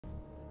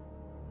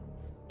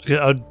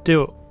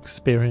Ideal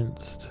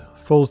experienced,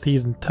 full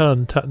season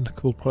turn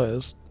technical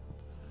players.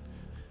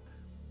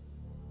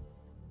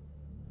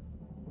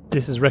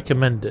 This is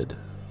recommended.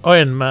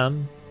 Iron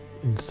Man,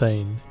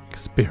 insane,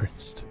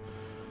 experienced,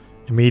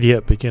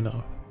 immediate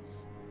beginner.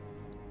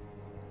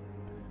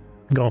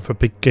 Going for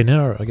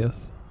beginner, I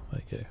guess.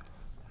 Okay.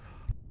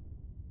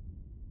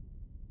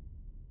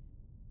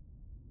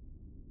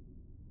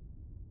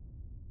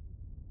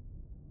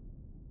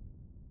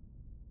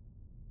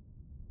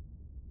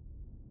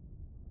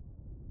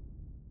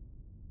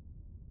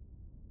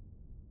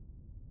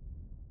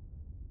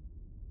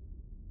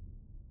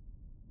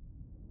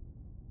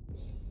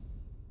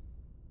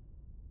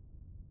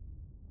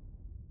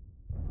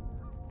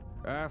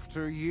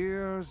 After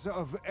years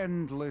of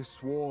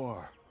endless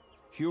war,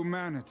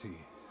 humanity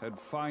had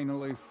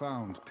finally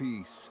found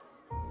peace.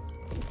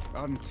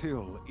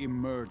 Until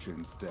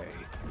Emergence Day.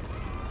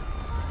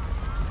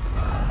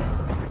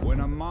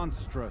 When a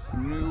monstrous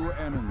new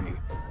enemy,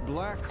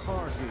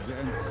 black-hearted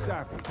and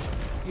savage,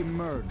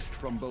 emerged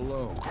from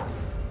below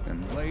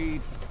and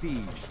laid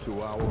siege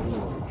to our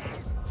world.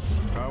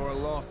 Our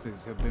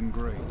losses have been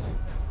great.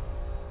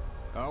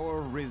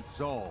 Our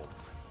resolve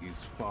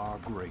is far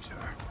greater.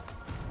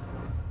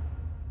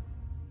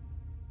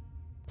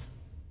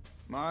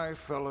 My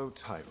fellow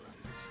tyrants,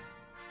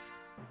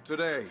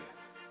 today,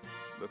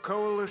 the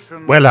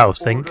coalition well, I'll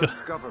think.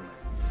 governments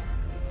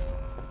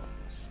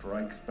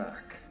strikes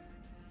back.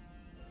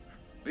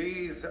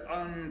 These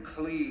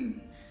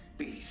unclean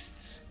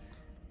beasts,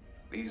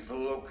 these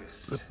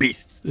locusts. The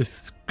beasts.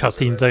 This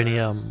cutscene's only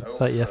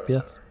 30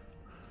 FPS.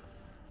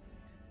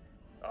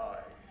 I,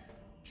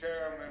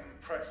 Chairman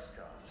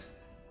Prescott,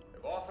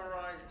 have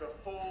authorized a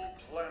full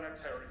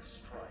planetary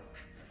strike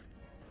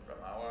from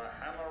our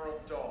Hammer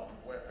of Dawn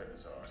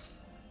weapons arsenal.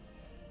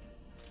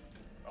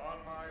 On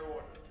my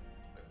order,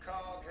 the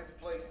COG has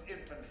placed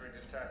infantry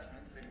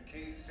detachments in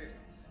key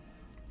cities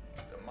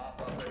to mop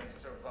up any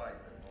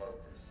surviving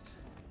locust.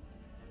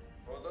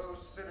 For those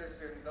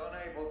citizens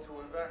unable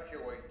to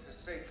evacuate to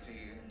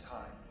safety in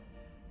time,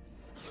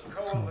 the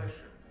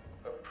Coalition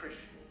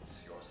appreciates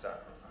your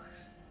sacrifice.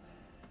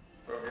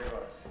 Forgive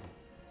us.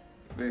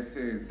 This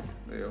is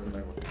the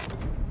only way.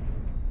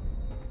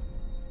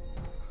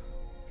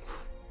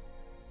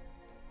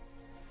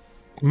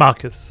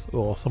 Marcus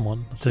or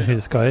someone. I don't know who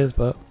this guy is,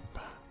 but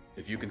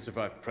If you can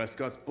survive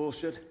Prescott's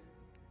bullshit,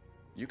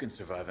 you can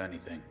survive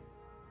anything.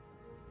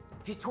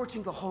 He's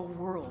torching the whole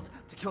world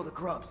to kill the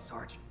grubs,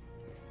 Sarge.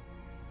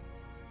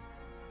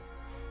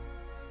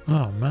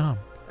 oh man.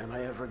 Am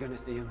I ever gonna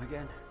see him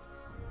again?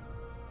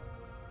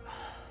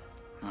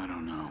 I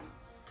don't know.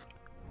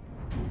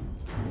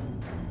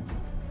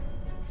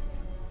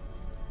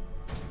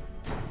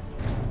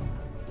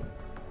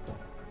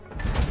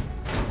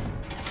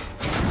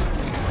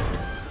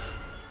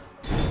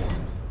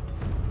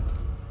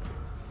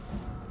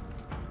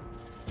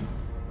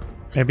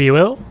 Maybe you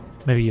will,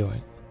 maybe you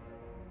won't.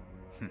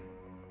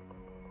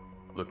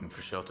 Looking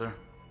for shelter?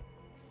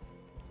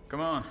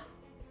 Come on,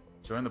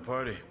 join the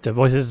party. The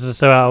voices are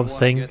so out of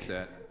sync.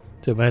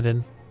 To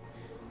imagine.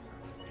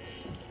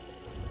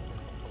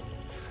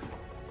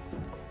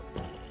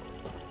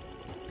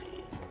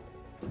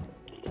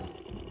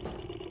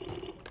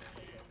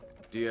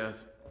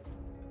 Diaz,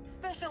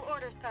 Special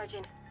orders,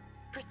 Sergeant.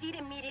 Proceed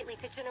immediately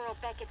to General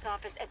Beckett's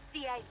office at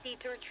CIC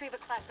to retrieve a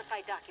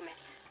classified document.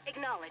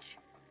 Acknowledge.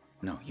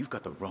 no, you've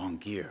got the wrong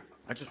gear.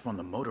 I just run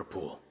the motor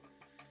pool.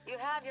 You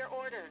have your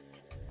orders.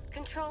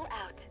 Control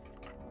out.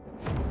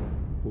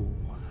 Ooh.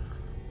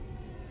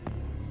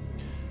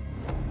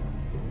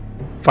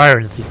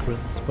 Firing sequence.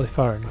 What are they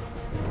firing?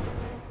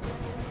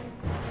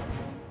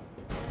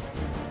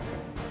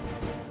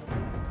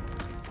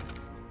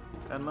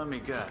 And let me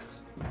guess,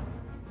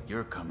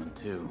 you're coming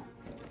too.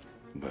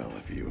 Well,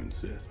 if you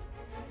insist.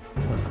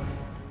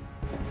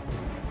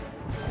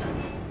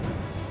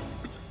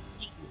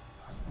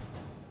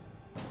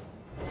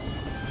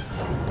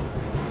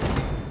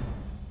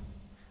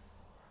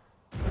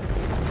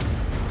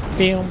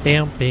 Bam,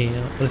 bam,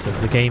 bam. This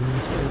is the game,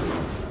 I suppose.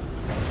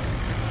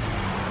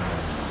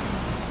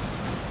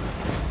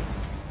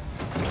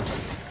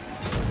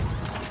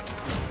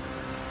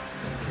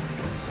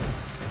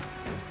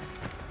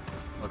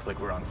 Looks like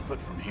we're on foot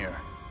from here.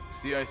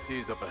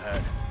 CIC's up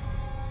ahead.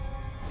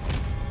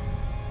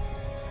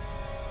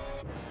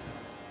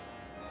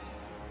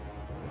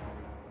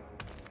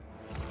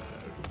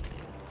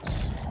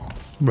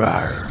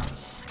 Rawr.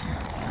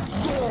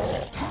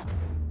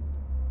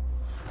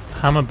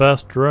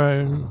 Hammerburst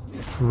drone,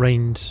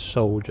 ranged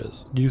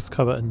soldiers, use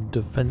cover and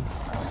defense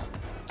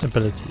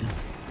abilities.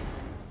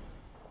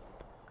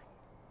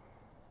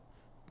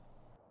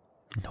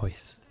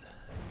 Nice.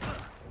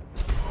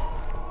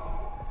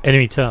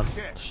 Enemy turn,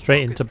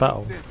 straight into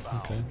battle.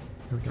 Okay. Here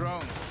we go.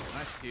 Drone,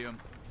 I see him.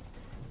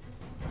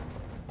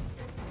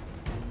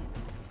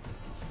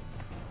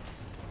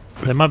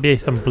 There might be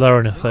some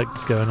blurring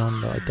effects going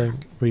on that I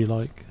don't really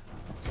like.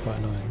 It's quite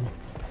annoying.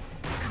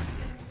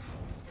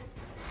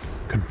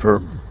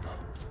 Confirm.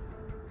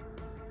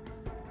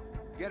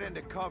 Get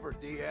into cover,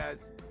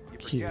 Diaz. You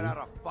Q. Get out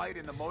a fight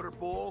in the motor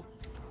pool?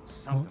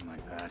 Something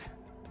like that.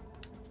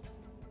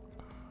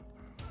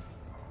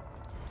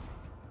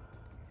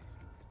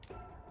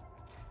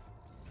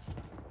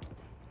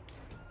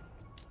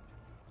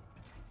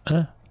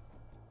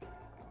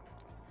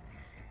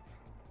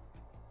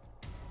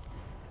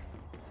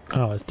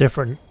 Oh, it's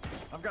different.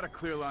 I've got a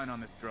clear line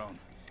on this drone.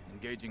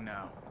 Engaging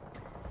now.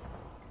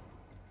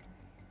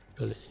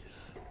 Please.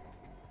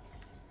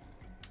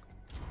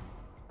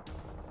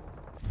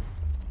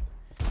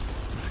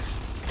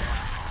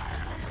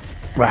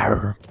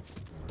 Rawr.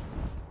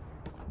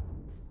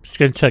 Just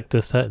gonna check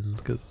the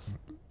settings because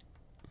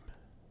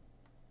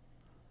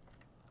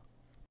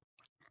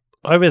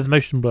either there's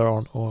motion blur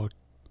on or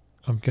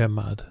I'm going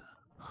mad.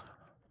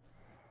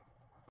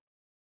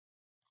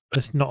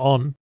 It's not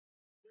on.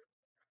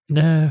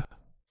 No.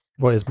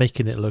 What is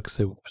making it look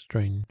so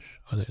strange?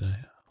 I don't know.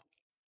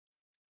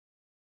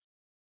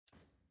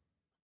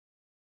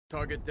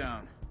 Target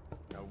down.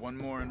 Got one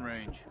more in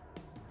range.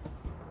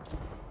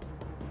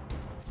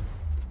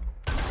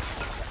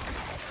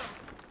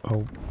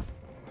 Oh.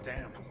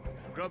 Damn.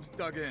 Grub's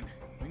dug in.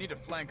 We need to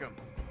flank him.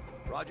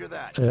 Roger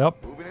that.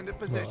 Yep. Moving into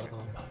position.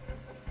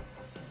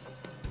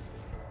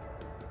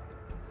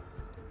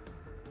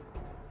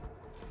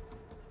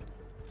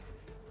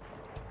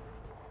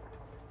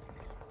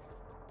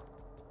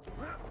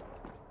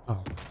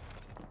 Oh.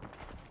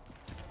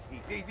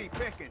 He's easy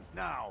pickings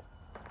now.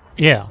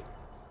 Yeah.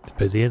 I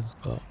suppose he is,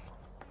 but.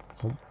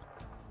 Oh.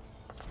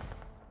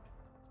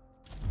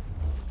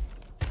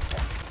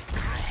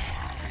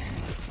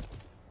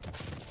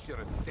 Should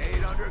have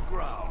stayed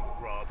underground,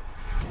 grub.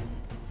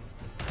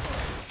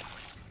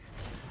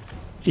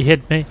 He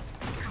hit me.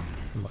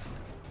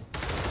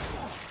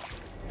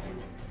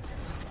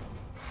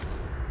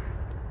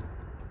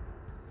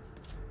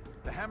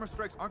 The hammer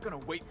strikes aren't gonna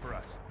wait for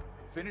us.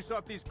 Finish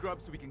off these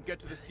grubs so we can get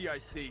to the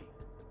CIC.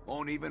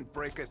 Won't even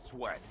break a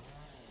sweat.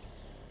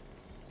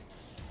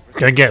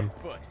 Go and get him.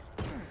 Foot.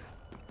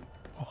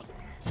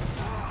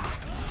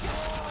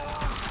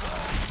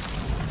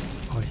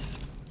 Nice.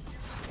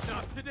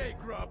 Not today,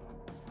 grub.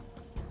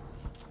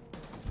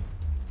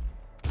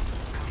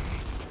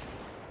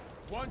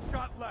 One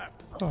shot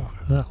left. Oh,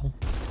 no.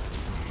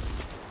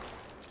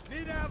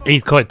 Need ammo.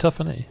 He's quite tough,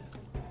 isn't he?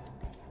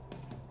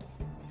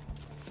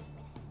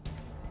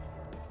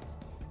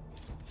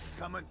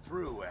 Coming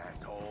through,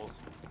 assholes.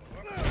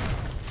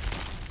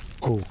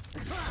 Oh.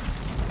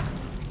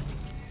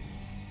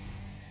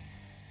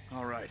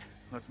 All right,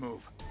 let's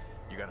move.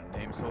 You got a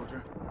name,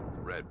 soldier?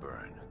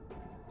 Redburn.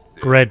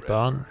 Sid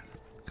Redburn.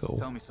 Cool.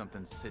 Tell me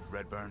something, Sid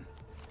Redburn.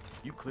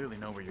 You clearly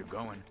know where you're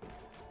going.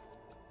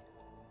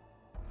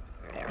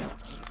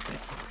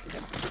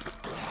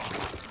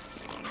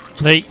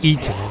 They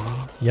eating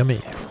him.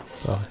 Yummy.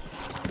 Nice.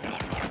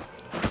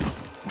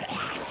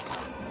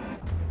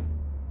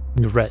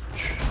 The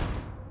wretch.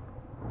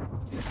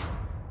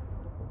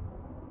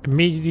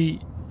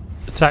 Immediately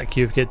attack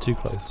you if you get too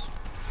close.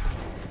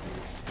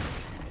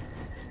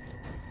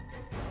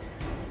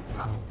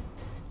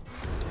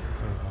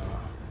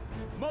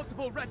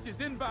 Multiple wretches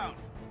inbound.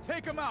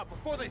 Take them out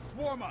before they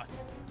swarm us.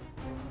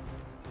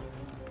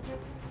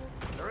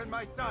 They're in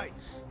my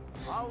sights.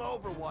 I'll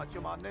overwatch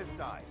them on this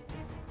side.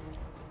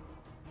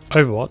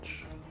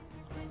 Overwatch.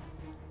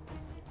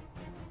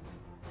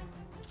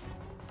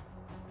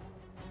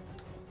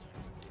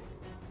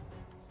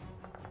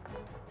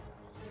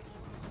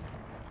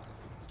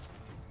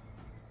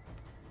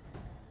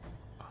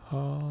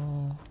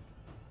 Oh.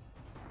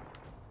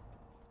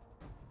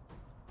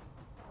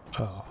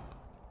 Oh.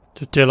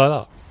 Just do it like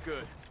that.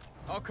 Good.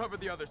 I'll cover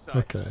the other side.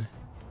 Okay.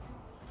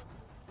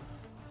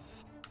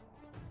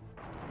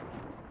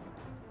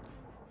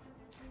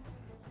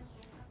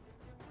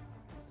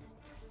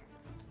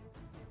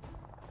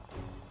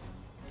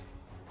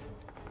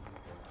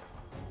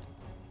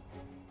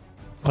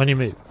 When you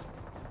move.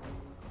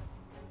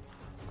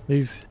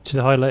 Move to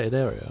the highlighted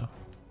area.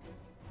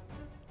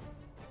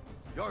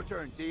 Your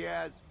turn,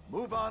 Diaz.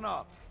 Move on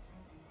up.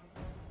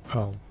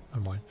 Oh,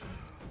 never mind.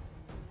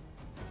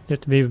 You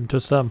have to move him to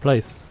a certain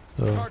place.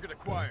 Oh. Target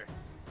acquired.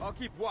 I'll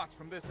keep watch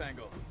from this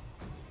angle.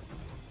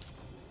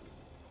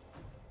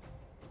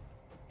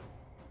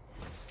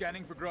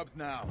 Scanning for grubs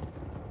now.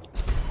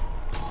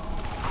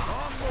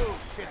 On move,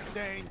 shit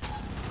stains.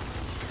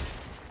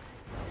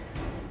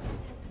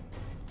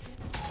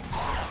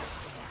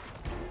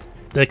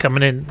 They're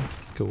coming in.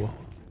 Cool.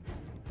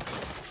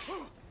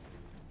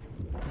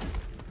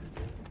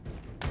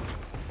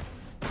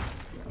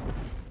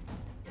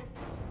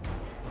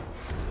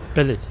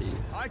 Abilities.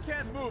 I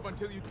can't move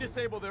until you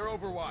disable their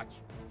overwatch.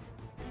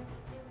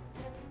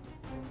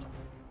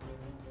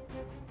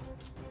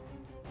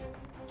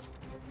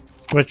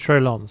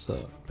 Retro Lancer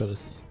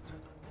abilities.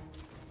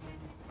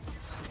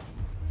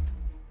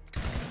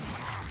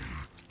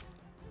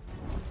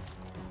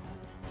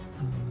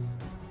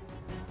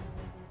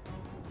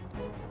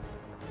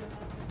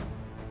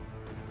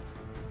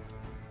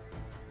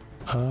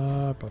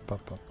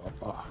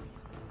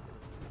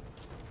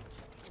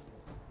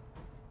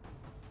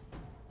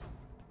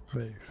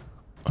 Move.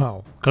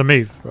 Oh, can I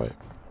move? Right.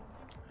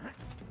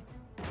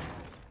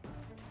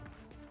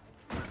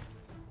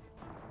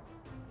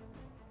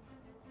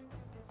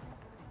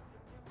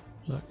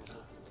 Look.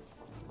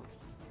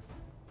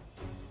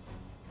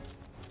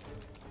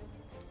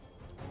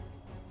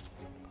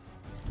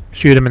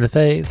 Shoot him in the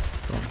face.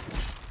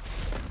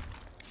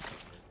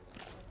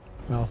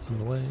 Mouse in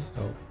the way.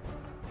 Oh.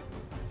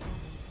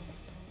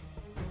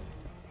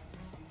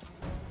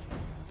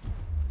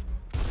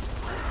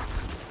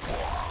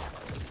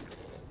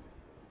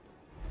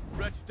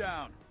 Wretch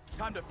down.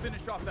 Time to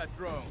finish off that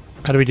drone.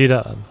 How do we do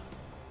that then?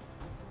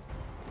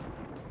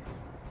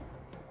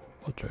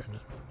 What drone?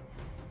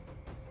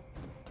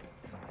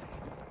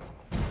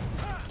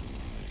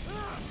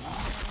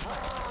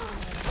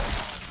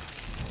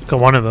 Got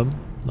one of them.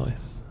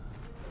 Nice.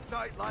 A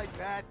sight like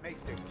that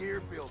makes the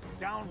gear feel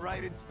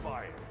downright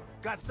inspired.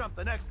 Got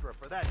something extra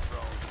for that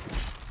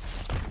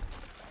drone.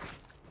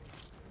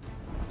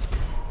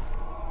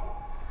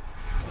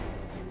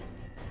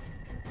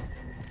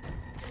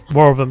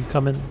 More of them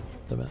coming.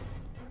 Damn it.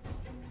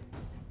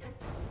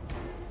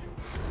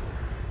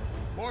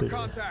 More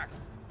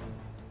contacts.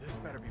 This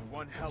better be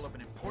one hell of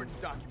an important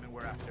document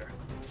we're after.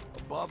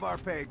 Above our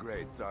pay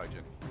grade,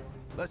 Sergeant.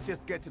 Let's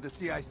just get to the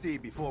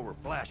CIC before we're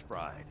flash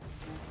fried.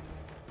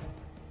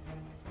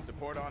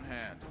 Support on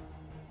hand.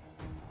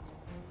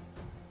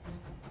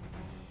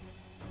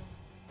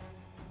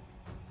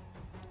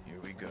 Here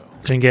we go.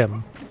 Can get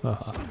him.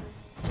 Uh-huh.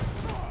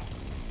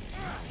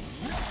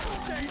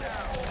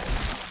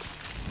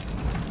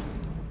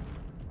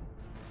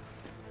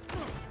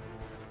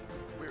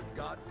 We're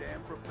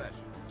goddamn professionals.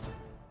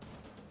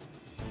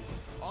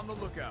 On the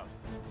lookout.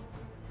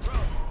 Bro,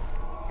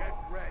 get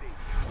ready.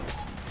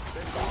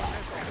 Been doing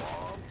this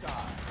a long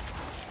time.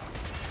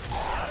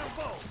 Got 'em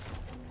both.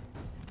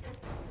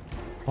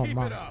 Oh Keep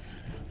man. it up.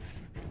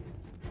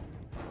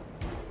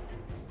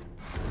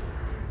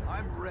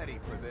 I'm ready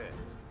for this.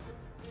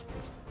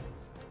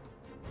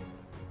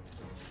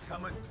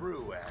 Coming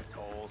through,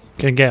 assholes.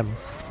 Can get him.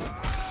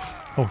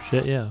 Oh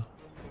shit, yeah.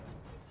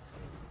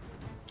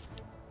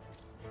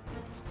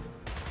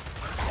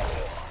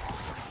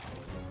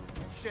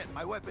 Shit,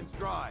 my weapon's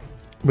dry.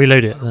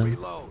 Reload it Gotta then.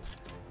 reload.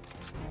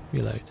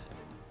 Reload.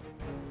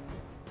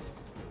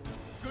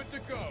 Good to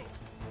go.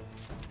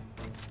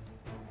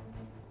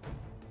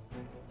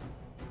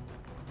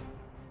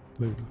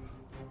 Move.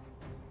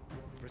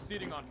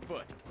 Proceeding on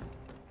foot.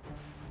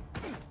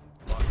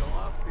 Buckle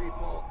up,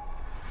 people.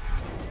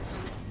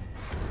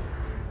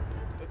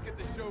 Let's get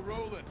the show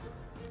rolling.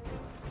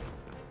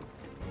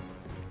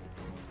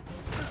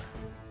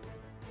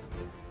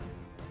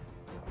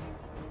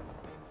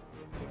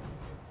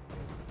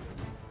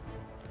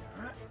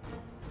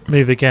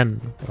 Move again.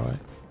 Alright.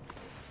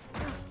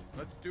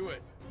 Let's do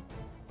it.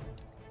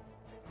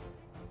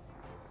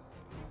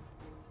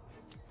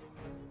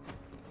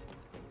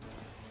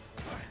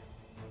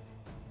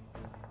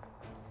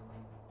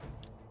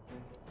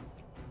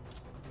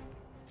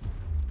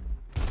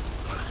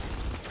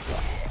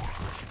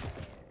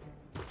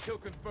 Kill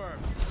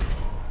confirmed.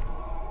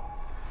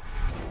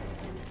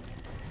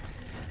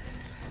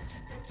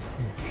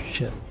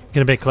 Shit.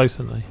 Get a bit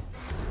closer now.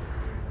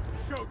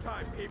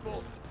 Showtime,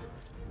 people.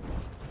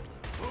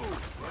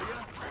 Move, will ya?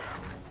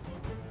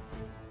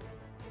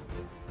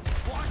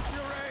 Watch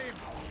your aim.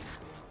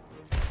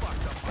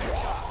 Fucked up my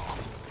shot.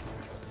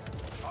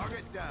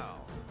 Target down.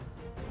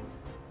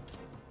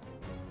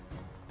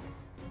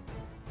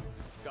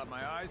 Got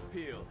my eyes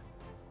peeled.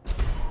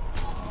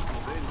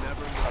 They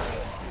never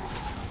learn.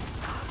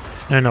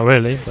 No, not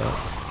really, but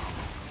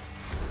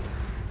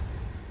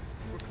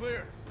We're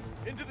clear.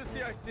 Into the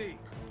CIC.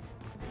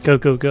 go,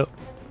 go, go.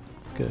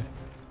 Let's go.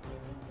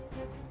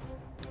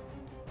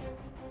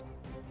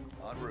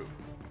 En route.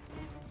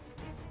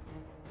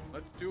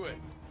 Let's do it.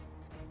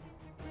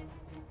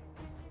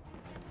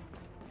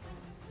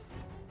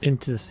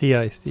 Into the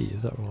CIC,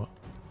 is that right?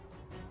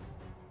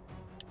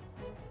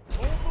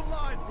 Hold the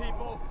line,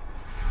 people.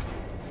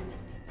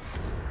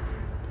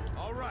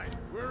 All right,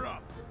 we're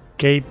up.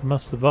 Gabe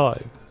must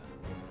survive.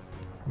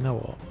 Now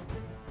what?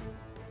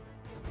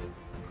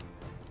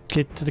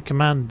 Get to the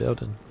command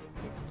building.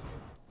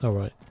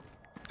 Alright.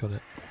 Got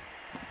it.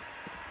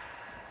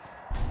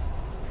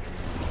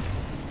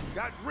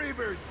 Got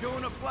Reavers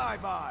doing a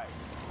flyby.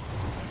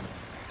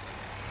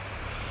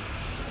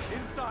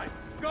 Inside.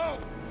 Go.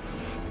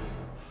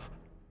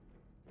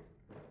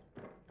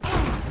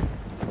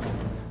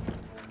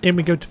 Then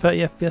we go to 30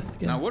 FPS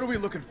again. Now, what are we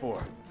looking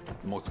for?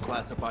 The most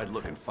classified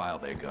looking file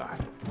they got.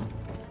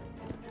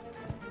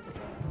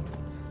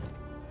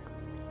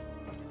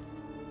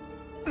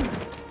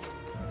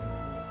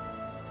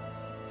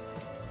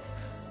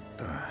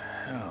 The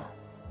hell?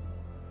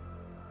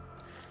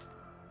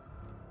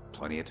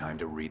 Plenty of time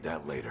to read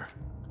that later.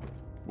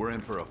 We're in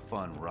for a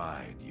fun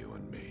ride, you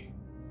and me.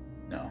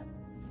 No.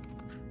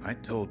 I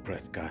told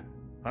Prescott,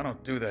 I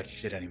don't do that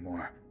shit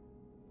anymore.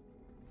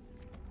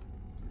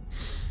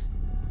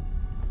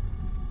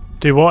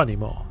 Do what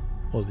anymore?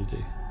 What does he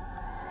do?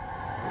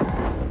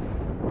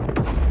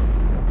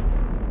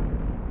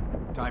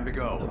 Time to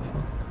go.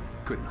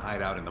 Couldn't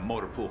hide out in the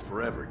motor pool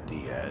forever,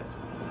 Diaz.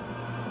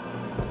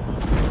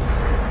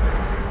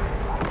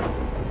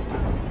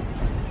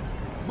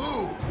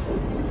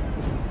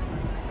 Move!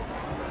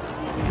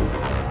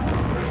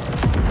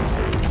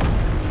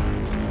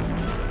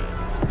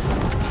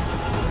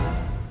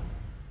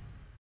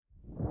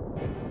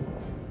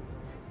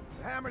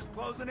 The hammer's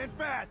closing in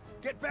fast.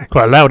 Get back.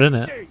 Quite to loud, the isn't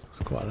it? gate.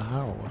 It's quite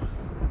loud.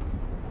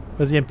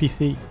 Where's the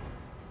NPC?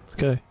 Let's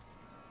go.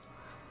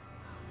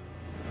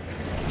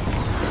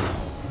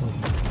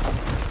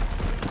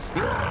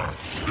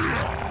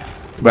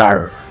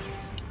 Rawr.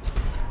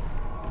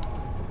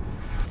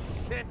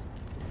 Shit!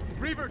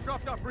 Reaver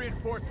dropped off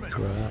reinforcements.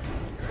 Crap.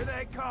 Here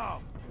they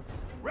come.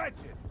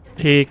 Wretches.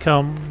 Here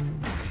come.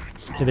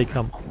 Here they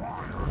come.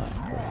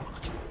 Ah,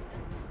 great.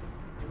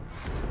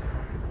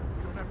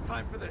 We don't have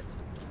time for this.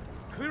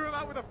 Clear him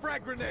out with a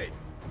frag grenade.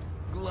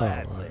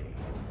 Gladly.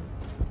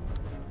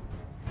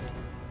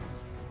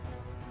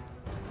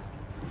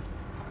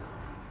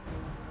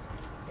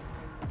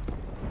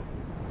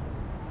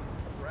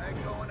 Frag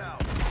going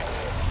out.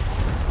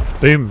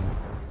 Boom.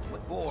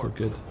 Four So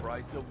good. for the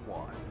price of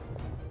one.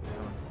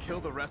 Now let's kill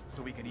the rest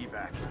so we can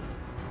evac.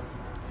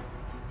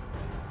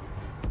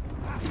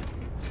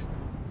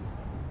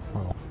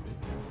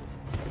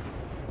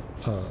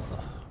 Oh.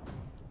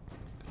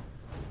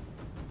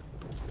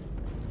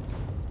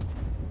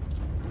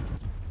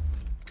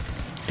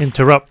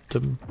 Interrupt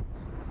them.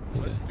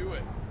 Okay. Let's do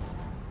it.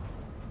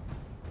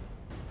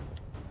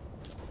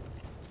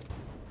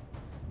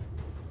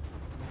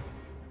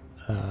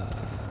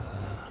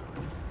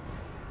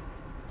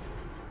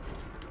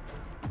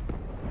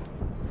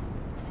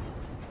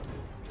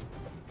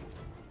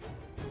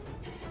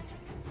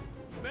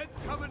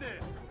 Meds coming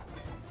in.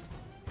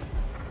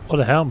 What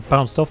the hell?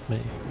 Bounced off me.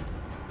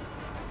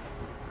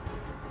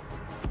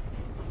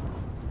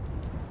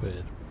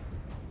 Weird.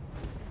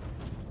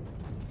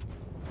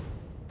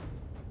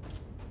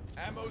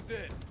 Ammo's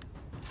in.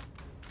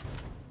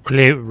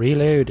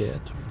 Reload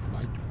it.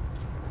 Right.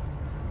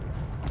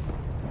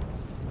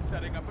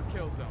 Setting up a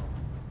kill zone.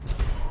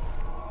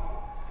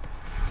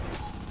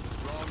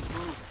 Wrong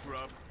move,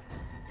 scrub.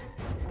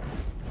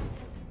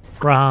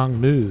 Wrong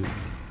move,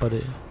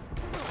 buddy.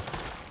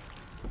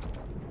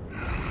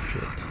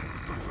 Shit.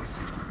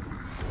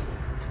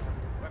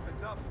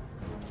 Weapons up.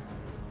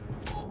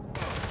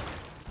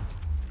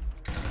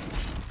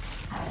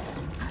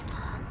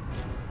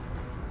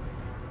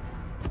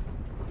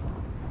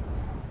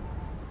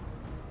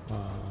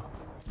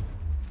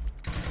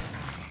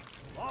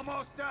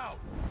 Almost out.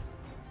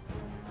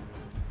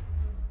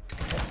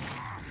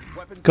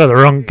 Weapons Got the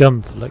wrong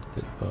gun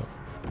selected, but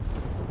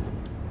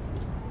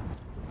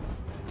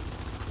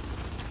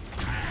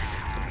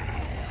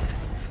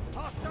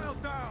Hostile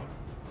down.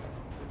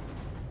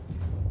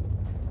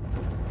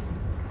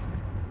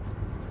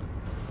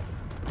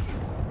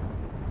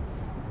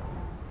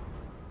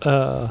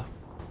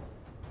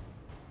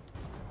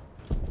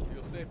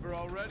 Feel safer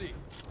already.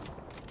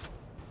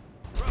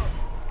 Bro,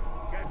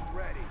 get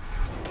ready.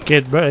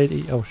 get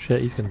ready. Oh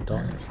shit, he's gonna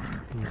die.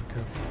 Oh my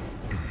God.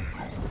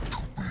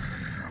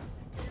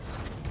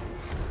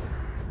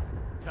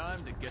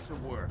 Time to get to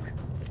work.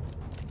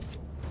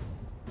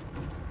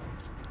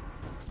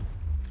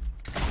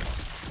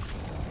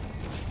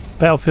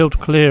 Battlefield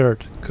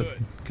cleared. Good,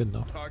 Good. good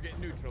enough. Target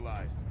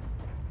neutralized.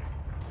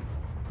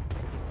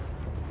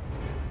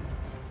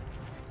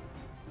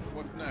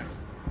 What's next?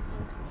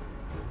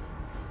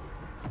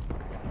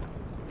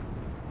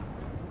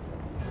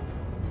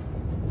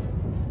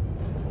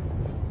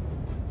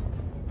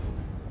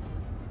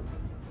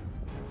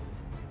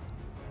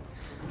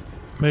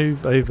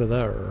 Move over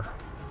there.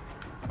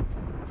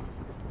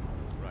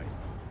 Right.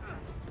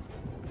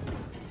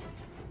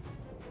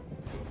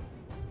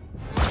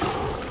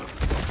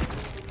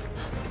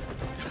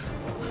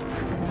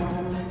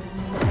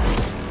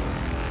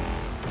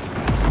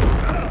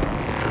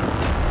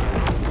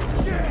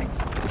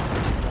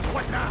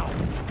 What now?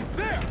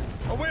 There!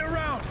 A way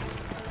around!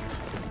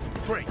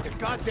 Great, the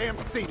goddamn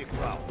scenic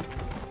route.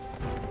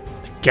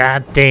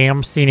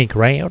 Goddamn scenic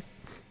route.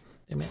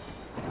 Damn it.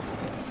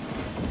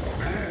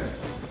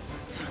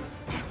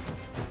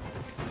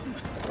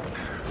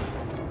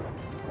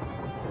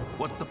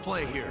 What's the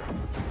play here?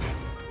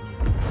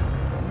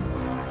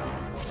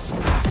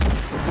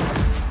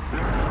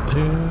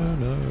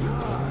 Turn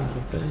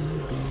over,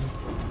 baby.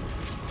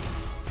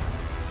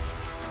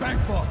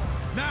 Backfall!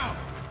 Now!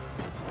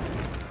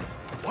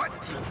 What?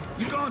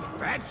 You going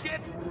bad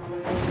shit?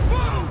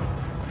 Move!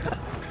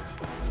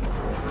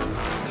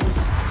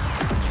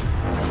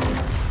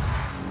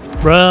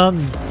 Run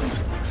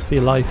for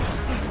your life.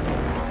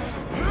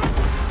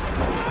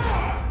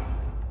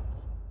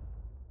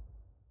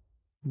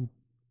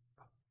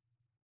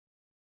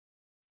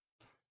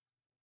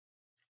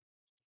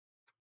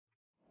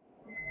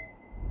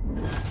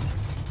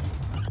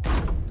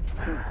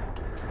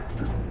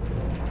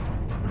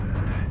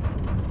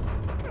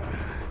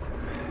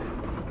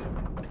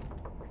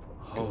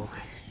 Holy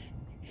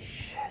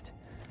shit.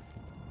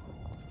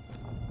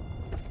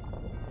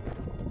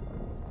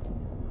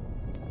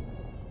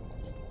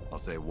 I'll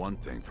say one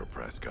thing for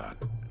Prescott.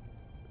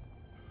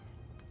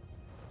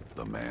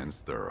 The man's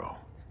thorough.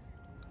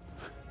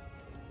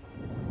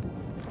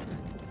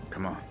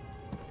 Come on.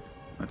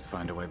 Let's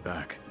find a way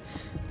back.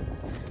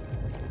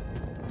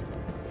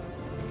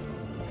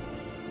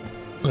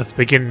 That's the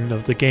beginning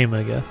of the game,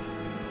 I guess.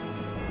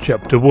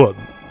 Chapter 1.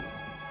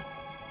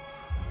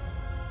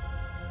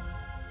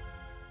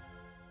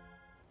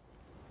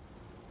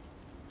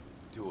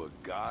 To a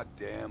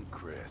goddamn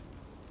crisp.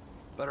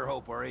 Better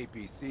hope our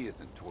APC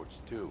isn't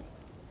torched too,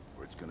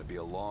 or it's gonna be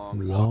a long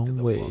walk to Long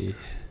the way. bunker.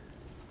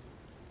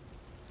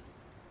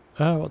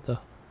 Oh, what the?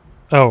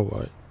 Oh,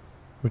 right.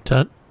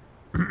 Return.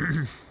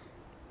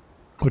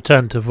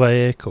 Return to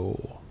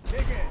vehicle. Dig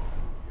in. Here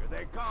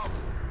they come.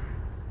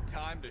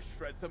 Time to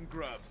shred some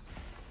grubs.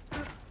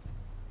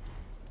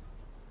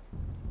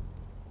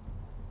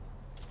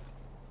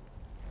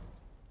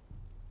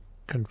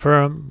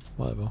 Confirm.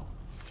 Whatever.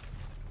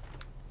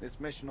 This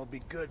mission will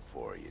be good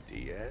for you,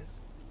 Diaz.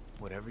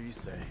 Whatever you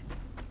say.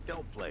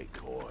 Don't play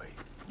coy.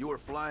 You were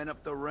flying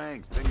up the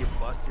ranks, then you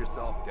bust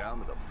yourself down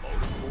to the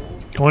motor pool.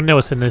 I wonder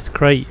what's in this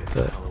crate,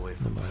 but All the way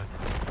from never mind.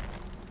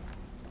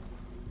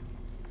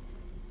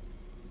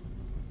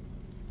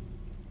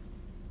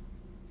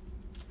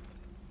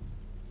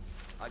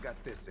 I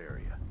got this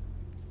area.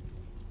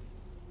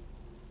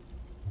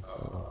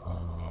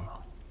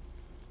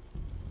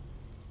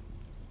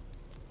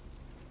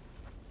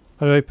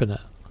 How do I open it?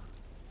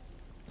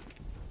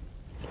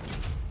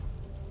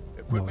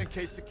 Equipment Nice.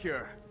 case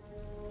secure.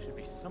 Should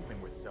be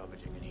something worth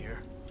salvaging in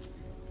here.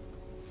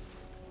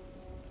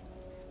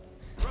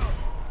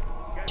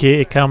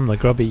 Here come the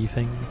grubby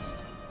things.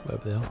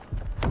 Wherever they are.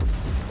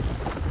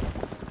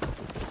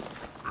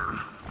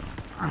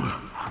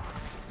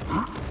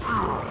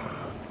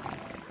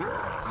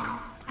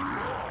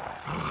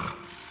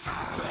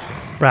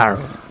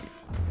 Rawr.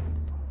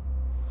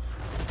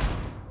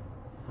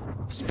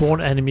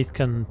 Spawn enemies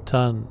can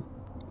turn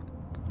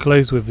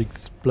close with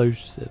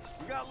explosives.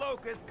 We got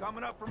locusts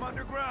coming up from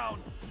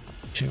underground.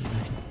 Ew,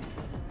 mate.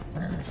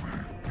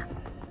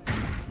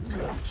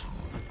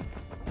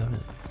 Damn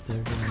it,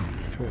 they're gonna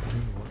throw it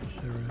in.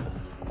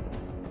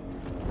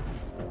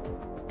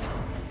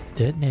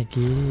 Dead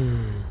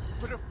niggas.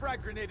 Put a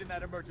frag grenade in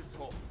that emergence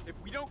hole. If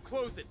we don't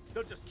close it,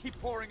 they'll just keep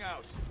pouring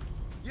out.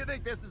 You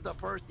think this is the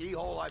first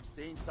E-hole I've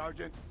seen,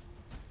 Sergeant?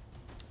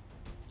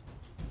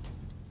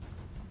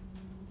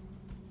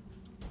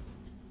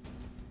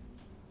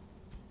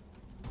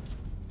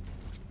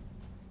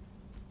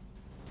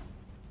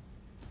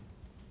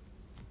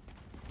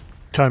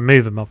 Try and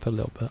move them up a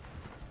little bit.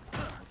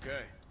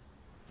 Okay.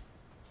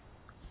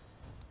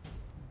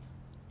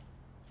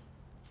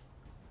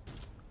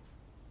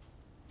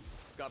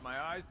 Got my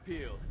eyes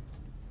peeled.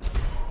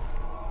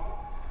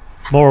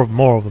 More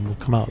of them will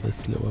come out of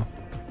this little.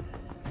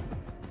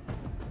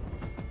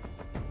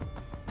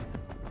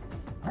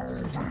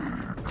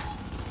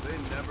 They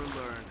never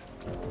learn.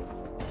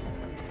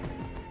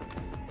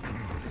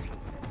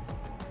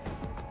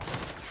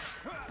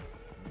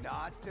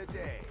 Not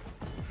today.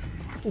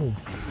 Ooh.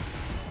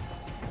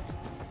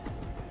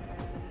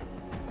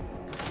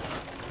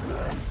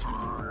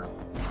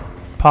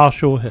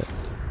 Partial hit.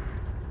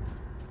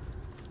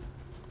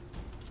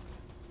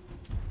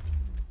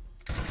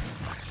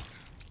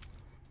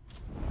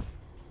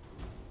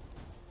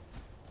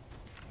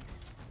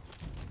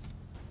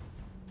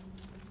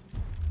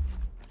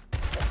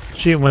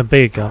 Shoot him with a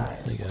bigger gun.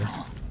 There you go.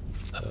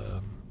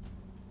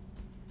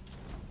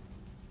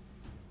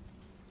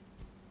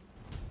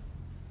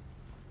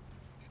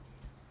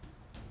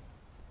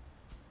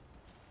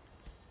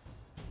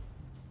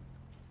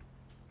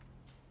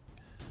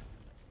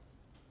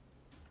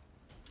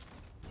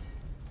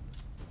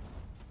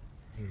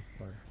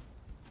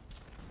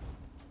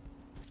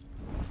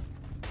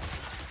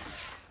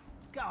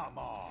 Come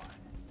on.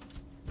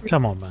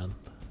 Come on, man.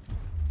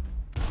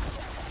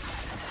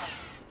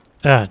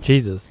 Ah,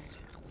 Jesus.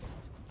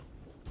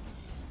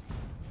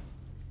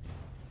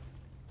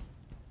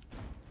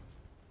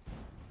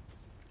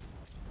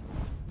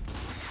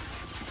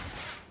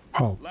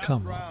 Oh, Last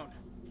come on. round.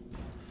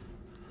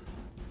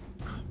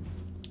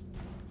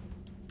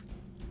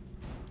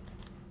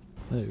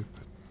 No.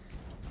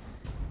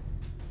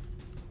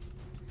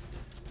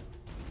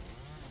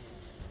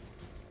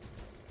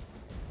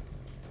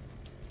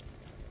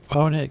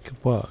 Oh, and it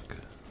could work.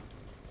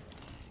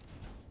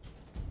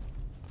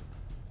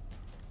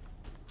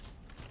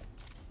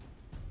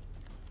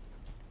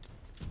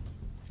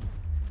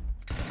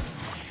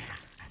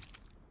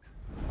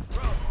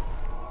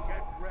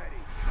 Get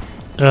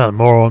ready.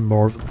 More of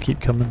them keep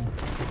coming.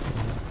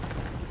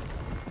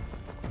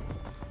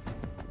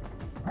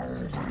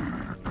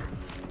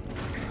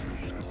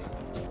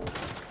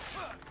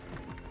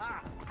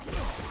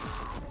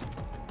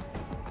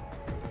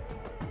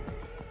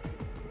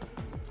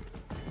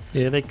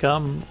 Here they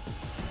come.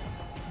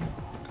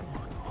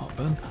 Come on,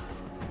 Ben.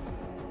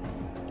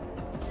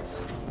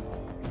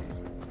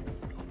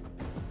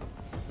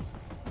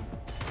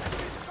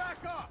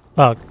 Back up.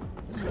 Oh,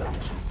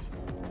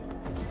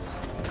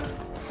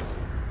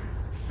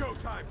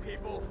 Showtime.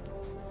 people.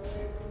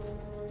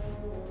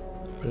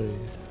 Grenade.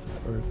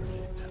 Or a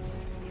grenade.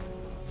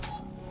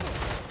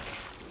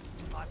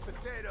 Hot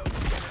potato.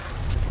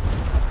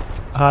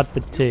 Hot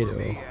potato.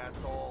 Me,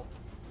 asshole.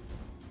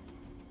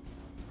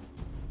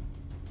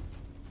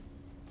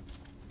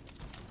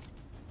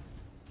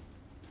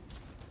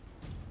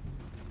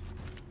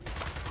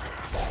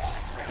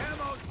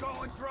 Ammo's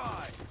going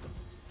dry.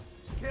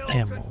 Kill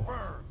Ammo.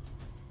 confirmed.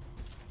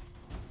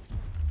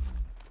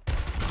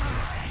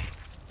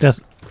 That's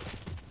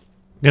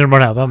gonna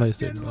run out of ammo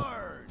soon. Fucking But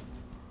learn.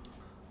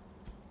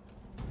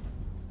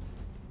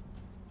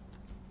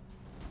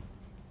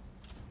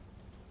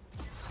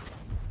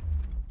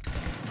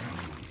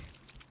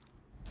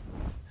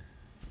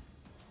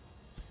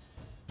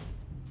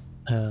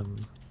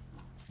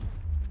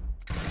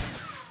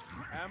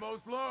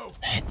 Ammo's low.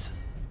 Hit.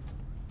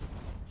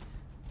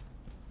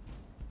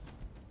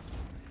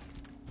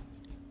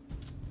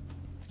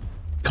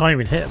 Can't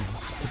even hit him.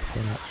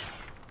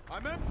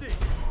 I'm empty.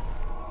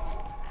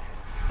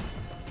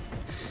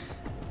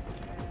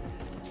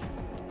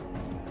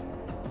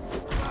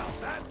 Wow,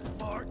 that's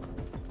smart.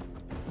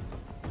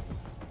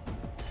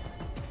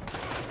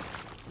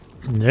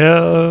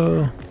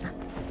 No.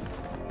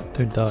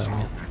 Don't die on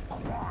me.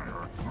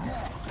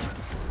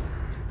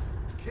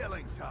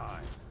 Killing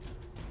time.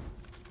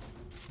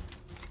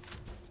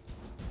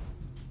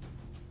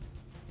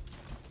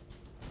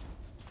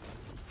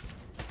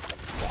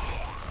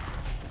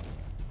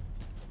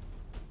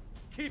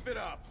 Keep it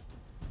up.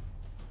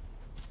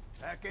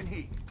 Back in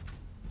heat.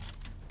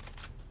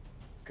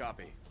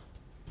 Copy.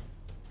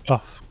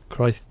 Oh,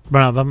 Christ.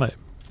 Run out of ammo.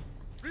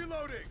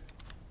 Reloading.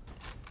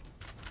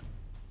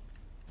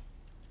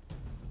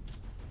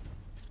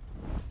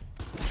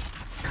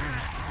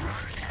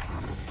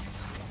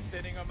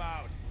 Thinning them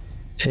out.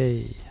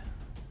 Hey.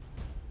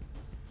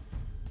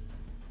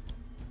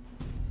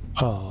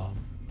 Oh.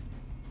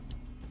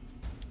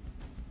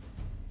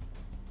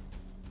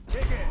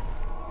 Dig in.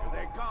 Here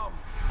they come.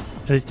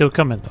 Are they still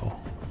coming though?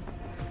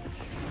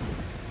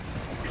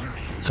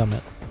 Damn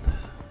it.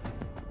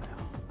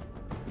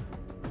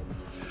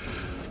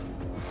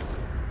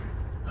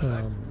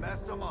 Let's mess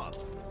them up.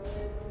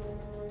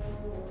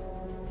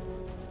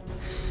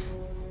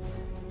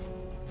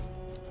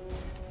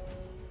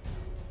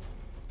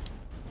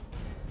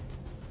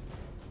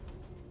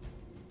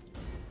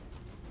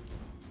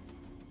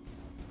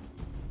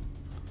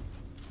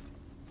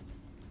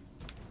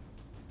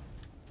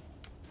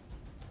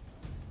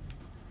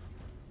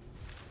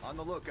 On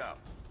the lookout.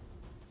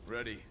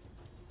 Ready.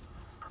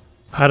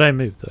 How do I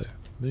move though?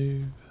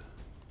 Move.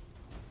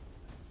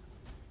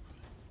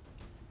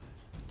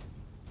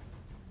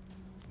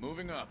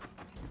 Moving up.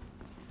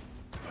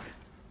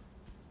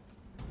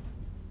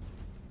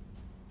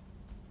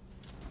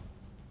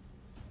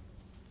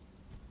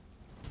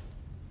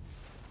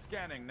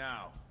 Scanning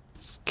now.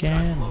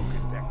 Scan.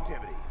 Locust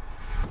activity.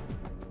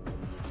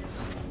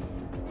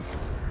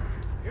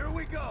 Here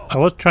we go. I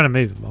was trying to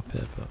move them up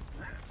here, but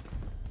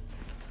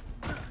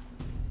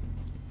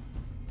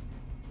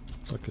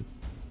I could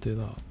do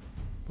that.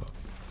 But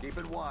Keep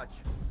it watch.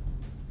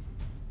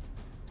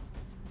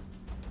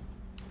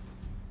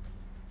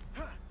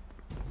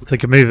 so I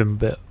can move him a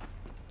bit.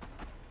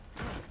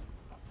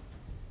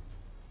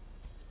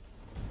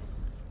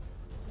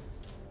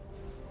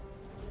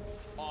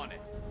 On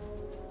it.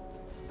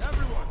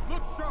 Everyone,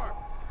 look sharp.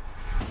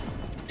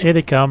 Here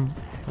they come.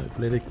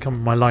 Hopefully they come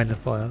in my line of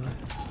fire.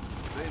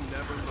 They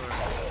never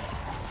learn.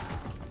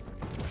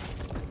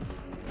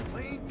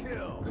 Clean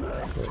kill.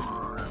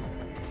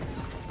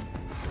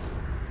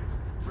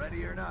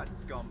 Ready or not,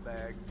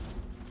 scumbags.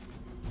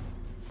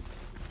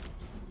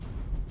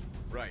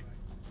 Right.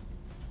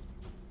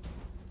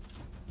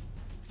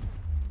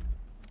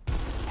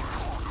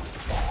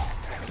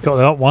 Got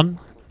that one.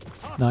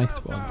 Nice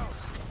one.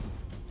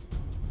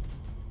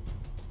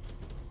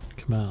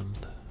 Command.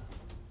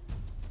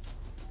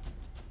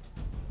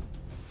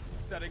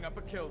 Setting up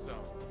a kill zone.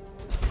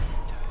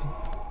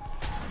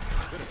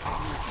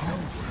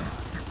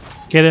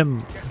 Get him.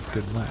 That's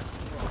good luck.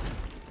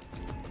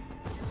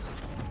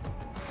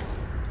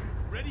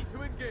 Ready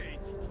to engage.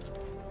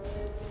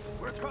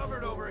 We're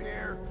covered over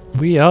here.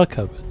 We are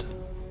covered.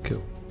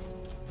 Cool.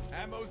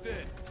 Ammo's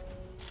in.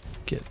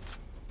 Get.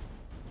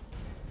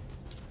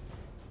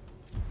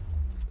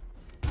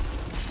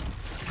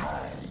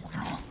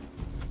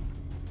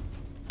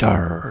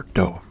 Dardo.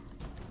 Go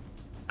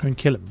and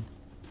kill him.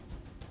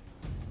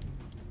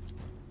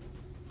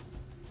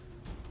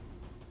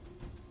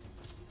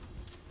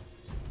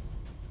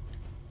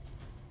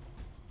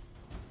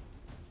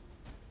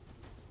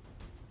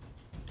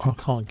 I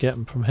can't get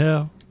him from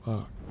here.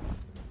 Oh.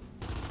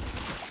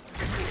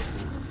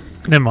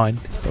 Never mind.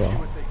 Well,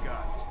 What they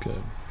got. it's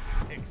good.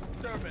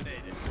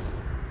 Exterminated.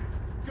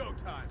 Go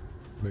time.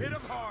 Move. Hit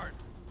him hard.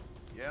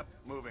 Yep,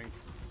 moving.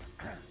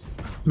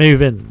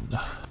 Move in.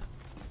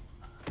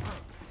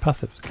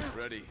 Passive skill.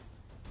 Ready.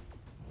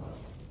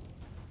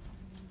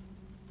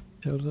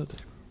 What does that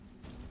do?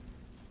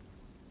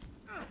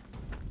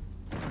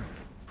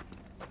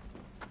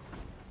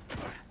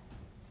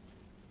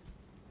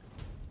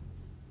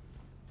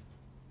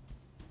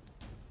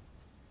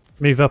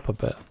 Move up a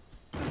bit.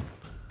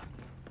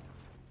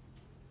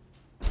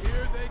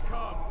 Here they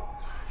come.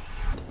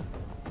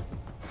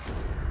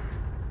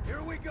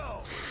 Here we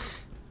go.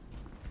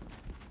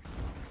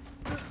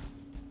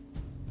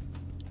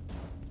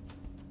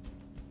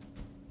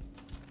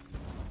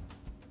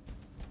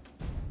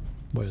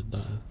 Where's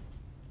that?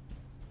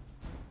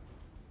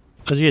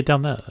 How'd you get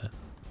down there? En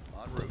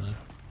Don't route. know.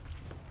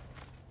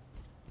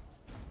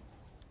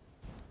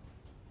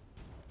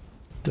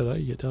 Did I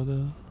get down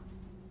there?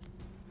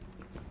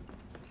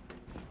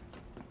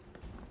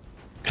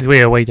 Because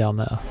we are way down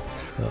there.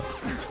 But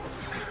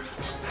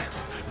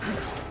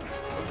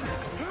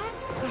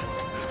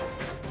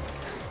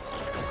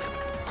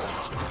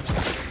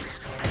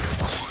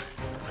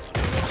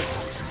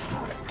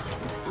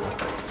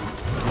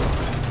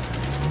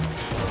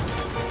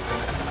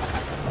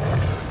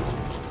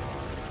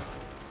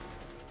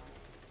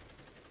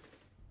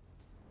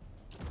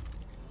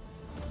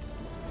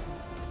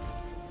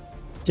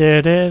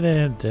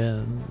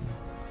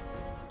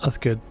that's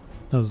good.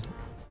 That was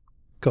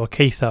got a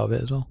case out of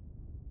it as well.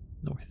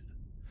 Nice.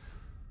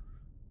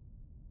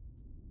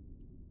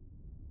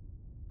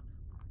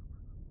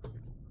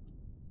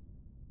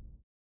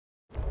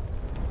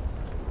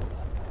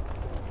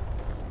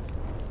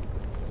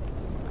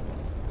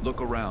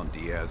 Look around,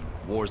 Diaz.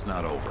 War's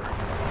not over.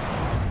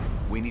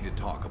 We need to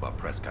talk about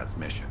Prescott's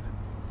mission.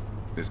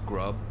 This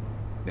grub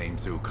named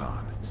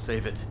Zukon.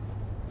 Save it.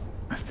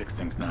 I fix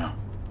things now.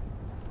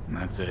 And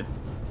that's it.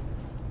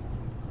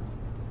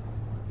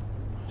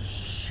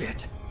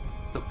 Shit.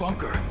 The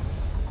bunker.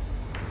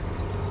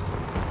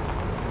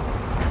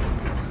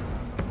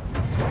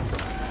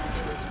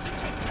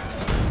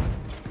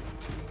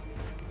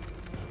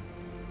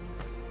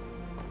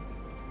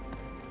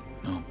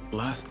 No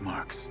blast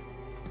marks.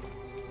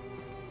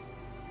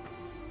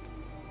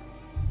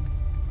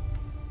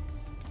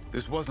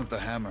 This wasn't the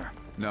hammer.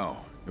 No,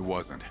 it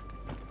wasn't.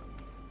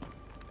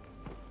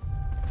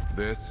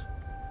 This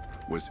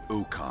was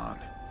Ukon.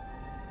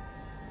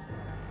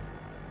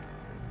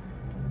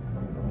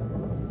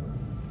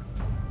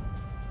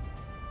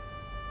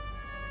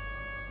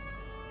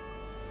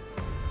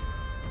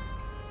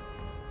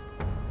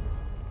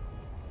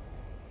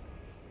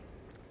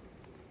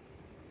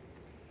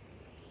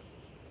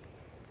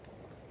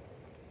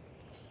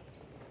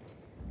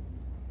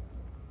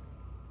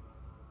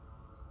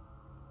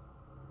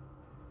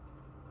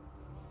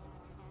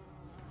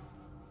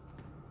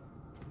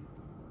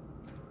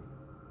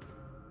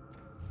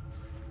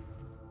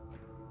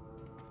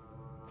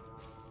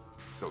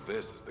 So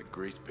this is the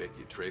grease pit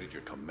you traded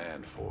your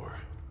command for.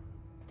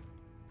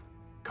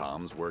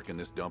 Comms work in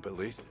this dump at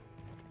least?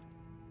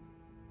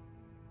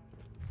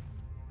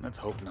 Let's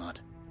hope not.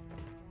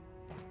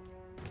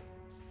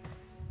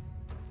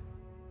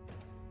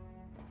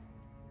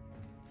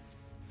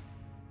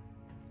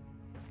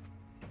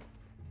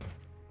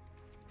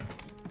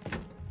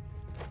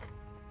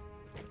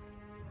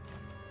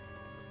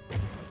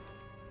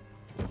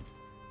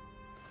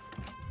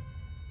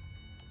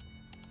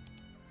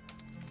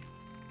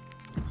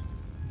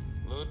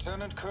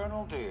 Lieutenant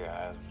Colonel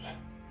Diaz,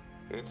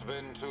 it's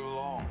been too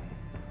long.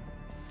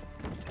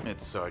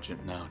 It's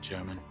Sergeant now,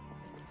 Chairman.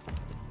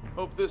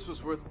 Hope this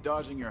was worth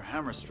dodging your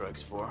hammer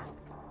strikes for.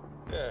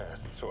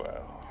 Yes,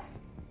 well,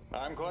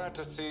 I'm glad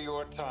to see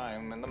your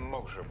time in the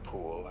motor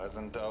pool has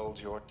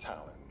indulged your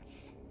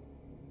talents.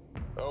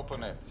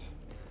 Open it.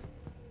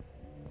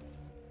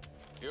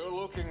 You're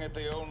looking at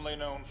the only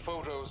known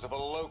photos of a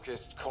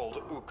locust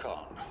called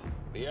Ukon,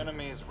 the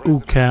enemy's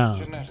resident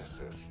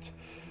geneticist.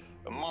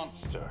 A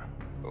monster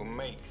who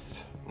makes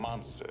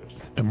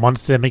monsters. A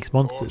monster makes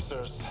monsters.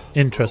 Corpses,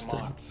 Interesting.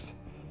 robots.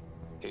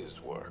 His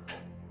work.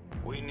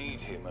 We need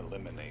him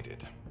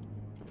eliminated.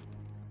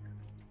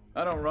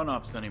 I don't run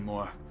ops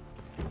anymore.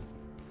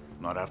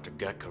 Not after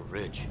Gatka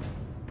Ridge.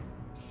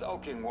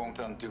 Sulking won't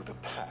undo the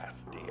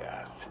past,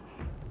 Diaz.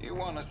 You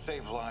want to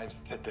save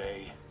lives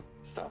today?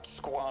 Stop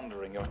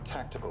squandering your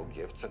tactical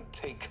gifts and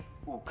take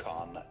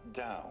Ukon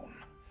down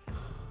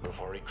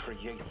before he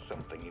creates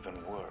something even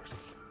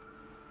worse.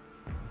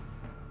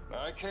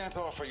 I can't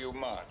offer you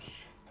much.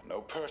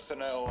 No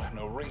personnel,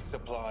 no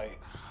resupply.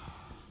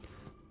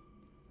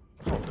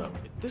 Hold up.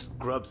 If this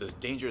grub's as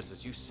dangerous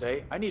as you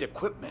say, I need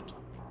equipment.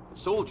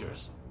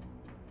 Soldiers.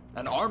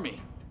 An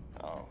army.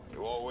 Oh,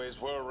 you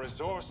always were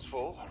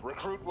resourceful.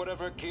 Recruit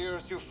whatever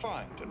gears you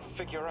find and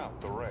figure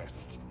out the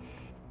rest.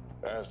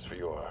 As for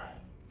your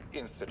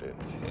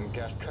incident in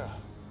Gatka,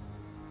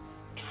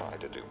 try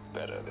to do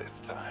better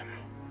this time.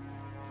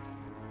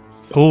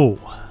 Oh.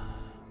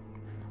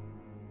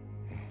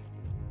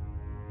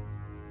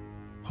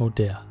 Oh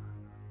dear.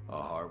 A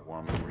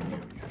heartwarming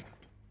reunion.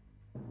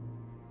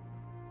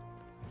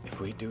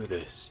 If we do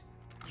this,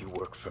 you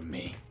work for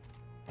me,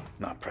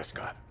 not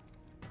Prescott.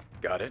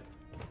 Got it?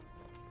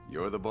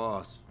 You're the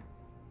boss.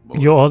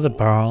 You're the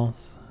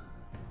boss.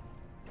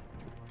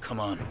 Come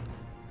on.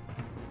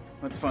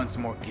 Let's find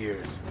some more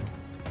gears.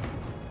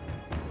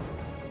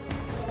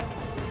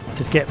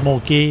 Just get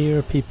more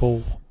gear,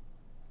 people.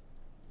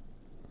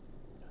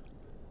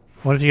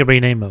 What if you could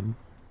rename them?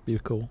 Be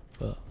cool,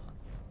 but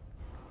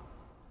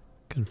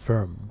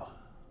Confirm.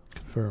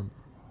 Confirm.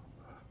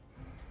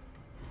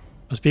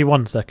 Must be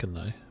 1 second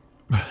though.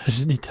 I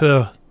just need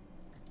to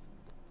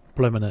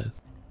blow my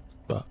nose.